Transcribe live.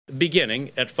beginning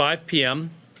at 5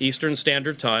 p.m. Eastern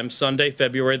Standard Time, Sunday,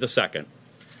 February the 2nd.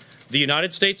 The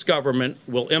United States government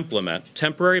will implement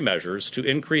temporary measures to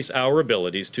increase our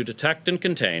abilities to detect and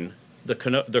contain the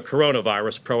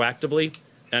coronavirus proactively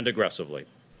and aggressively.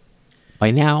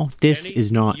 By now, this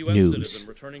is not news.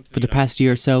 For the past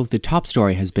year or so, the top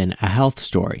story has been a health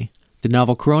story. The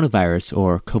novel coronavirus,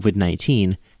 or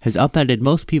COVID-19, has upended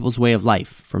most people's way of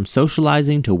life, from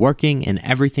socializing to working and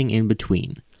everything in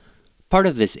between. Part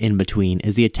of this in-between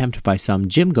is the attempt by some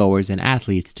gym goers and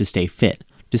athletes to stay fit,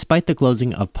 despite the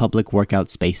closing of public workout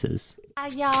spaces. Hi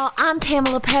y'all, I'm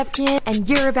Pamela Pepkin, and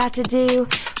you're about to do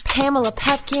Pamela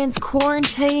Pepkin's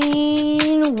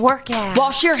quarantine workout.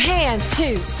 Wash your hands,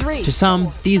 2, 3. To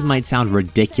some, these might sound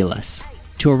ridiculous.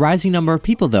 To a rising number of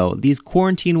people, though, these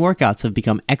quarantine workouts have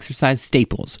become exercise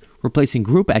staples, replacing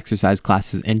group exercise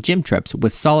classes and gym trips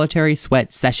with solitary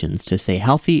sweat sessions to stay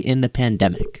healthy in the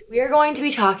pandemic. We are going to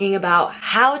be talking about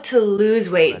how to lose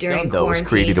weight during quarantine. Has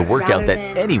created a workout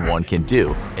that anyone can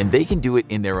do, and they can do it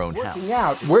in their own house. Working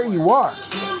out where you are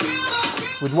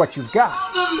with what you've got.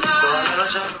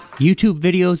 YouTube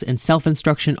videos and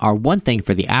self-instruction are one thing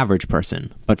for the average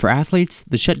person, but for athletes,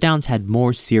 the shutdowns had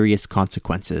more serious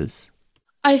consequences.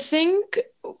 I think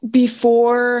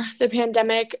before the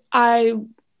pandemic, I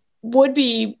would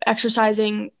be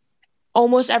exercising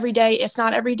almost every day, if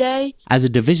not every day. As a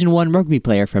Division I rugby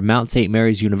player from Mount St.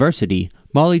 Mary's University,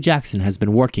 Molly Jackson has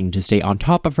been working to stay on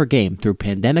top of her game through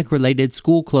pandemic-related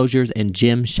school closures and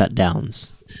gym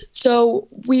shutdowns. So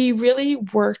we really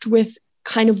worked with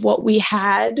kind of what we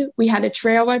had. We had a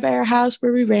trail right by our house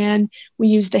where we ran. We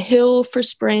used the hill for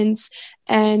sprints.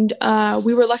 And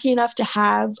we were lucky enough to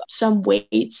have some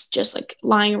weights just like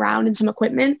lying around and some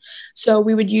equipment. So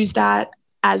we would use that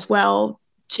as well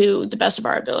to the best of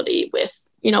our ability with,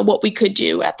 what we could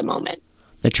do at the moment.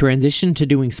 The transition to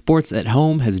doing sports at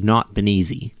home has not been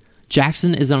easy.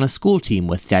 Jackson is on a school team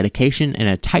with dedication and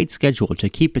a tight schedule to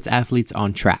keep its athletes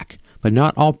on track, but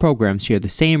not all programs share the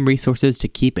same resources to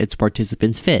keep its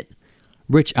participants fit.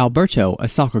 Rich Alberto, a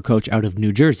soccer coach out of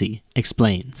New Jersey,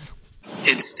 explains.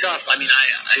 It's tough.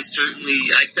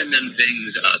 I send them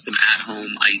things, some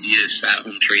at-home ideas,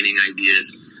 at-home training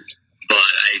ideas,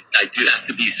 but I do have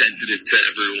to be sensitive to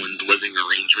everyone's living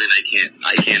arrangement.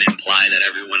 I can't imply that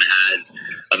everyone has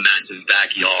a massive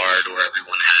backyard or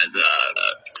everyone has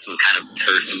some kind of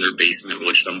turf in their basement,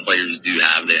 which some players do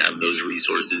have. They have those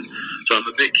resources. So I'm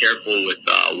a bit careful with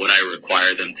what I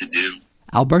require them to do.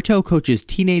 Alberto coaches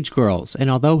teenage girls,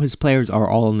 and although his players are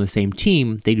all on the same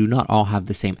team, they do not all have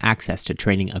the same access to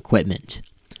training equipment.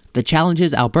 The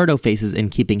challenges Alberto faces in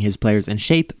keeping his players in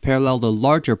shape parallel the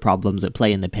larger problems at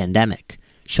play in the pandemic.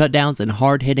 Shutdowns and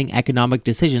hard-hitting economic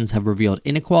decisions have revealed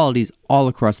inequalities all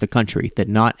across the country that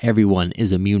not everyone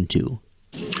is immune to.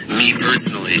 Me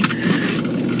personally,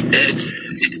 it's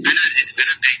been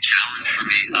a big challenge for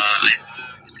me. I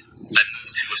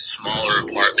moved to a smaller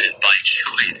apartment by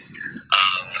choice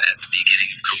at the beginning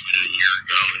of COVID a year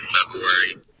ago in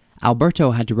February.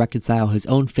 Alberto had to reconcile his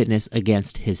own fitness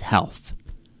against his health.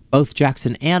 Both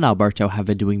Jackson and Alberto have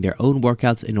been doing their own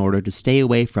workouts in order to stay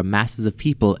away from masses of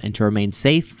people and to remain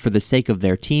safe for the sake of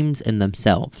their teams and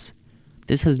themselves.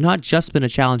 This has not just been a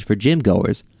challenge for gym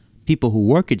goers. People who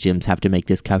work at gyms have to make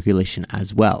this calculation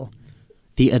as well.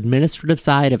 The administrative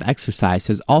side of exercise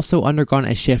has also undergone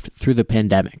a shift through the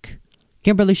pandemic.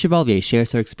 Kimberly Chevalier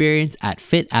shares her experience at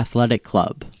Fit Athletic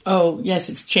Club. Oh, yes,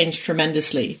 it's changed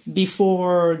tremendously.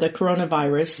 Before the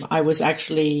coronavirus, I was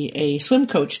actually a swim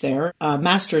coach there, a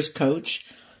master's coach,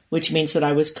 which means that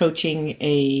I was coaching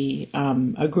a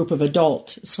group of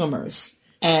adult swimmers.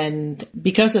 And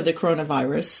because of the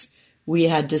coronavirus, we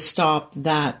had to stop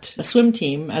that swim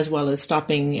team as well as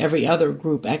stopping every other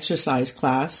group exercise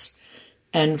class.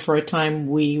 And for a time,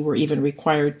 we were even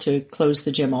required to close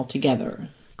the gym altogether.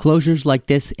 Closures like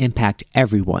this impact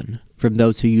everyone, from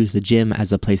those who use the gym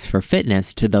as a place for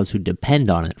fitness to those who depend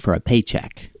on it for a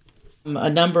paycheck. A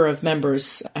number of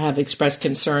members have expressed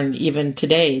concern even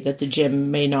today that the gym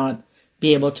may not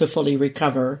be able to fully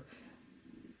recover.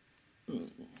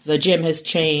 The gym has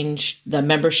changed the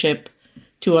membership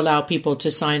to allow people to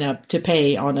sign up to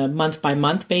pay on a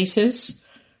month-by-month basis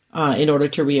in order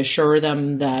to reassure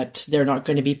them that they're not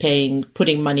going to be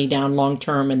putting money down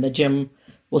long-term and the gym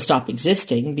will stop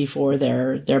existing before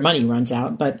their money runs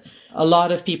out. But a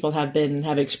lot of people have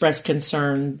expressed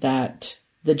concern that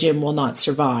the gym will not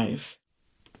survive.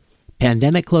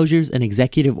 Pandemic closures and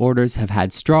executive orders have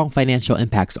had strong financial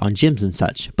impacts on gyms and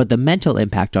such, but the mental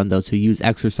impact on those who use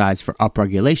exercise for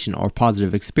upregulation or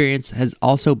positive experience has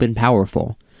also been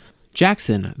powerful.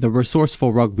 Jackson, the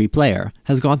resourceful rugby player,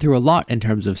 has gone through a lot in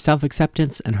terms of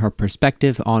self-acceptance and her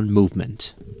perspective on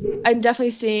movement. I'm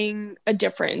definitely seeing a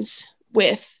difference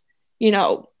with, you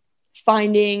know,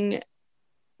 finding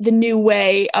the new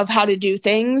way of how to do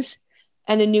things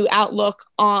and a new outlook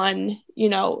on, you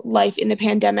know, life in the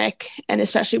pandemic, and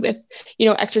especially with, you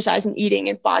know, exercise and eating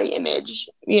and body image,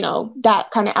 you know,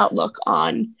 that kind of outlook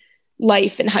on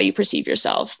life and how you perceive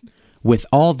yourself. With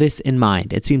all this in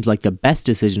mind, it seems like the best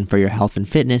decision for your health and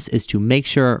fitness is to make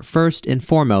sure, first and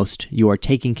foremost, you are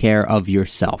taking care of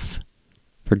yourself.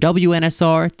 For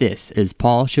WNSR, this is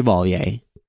Paul Chevalier.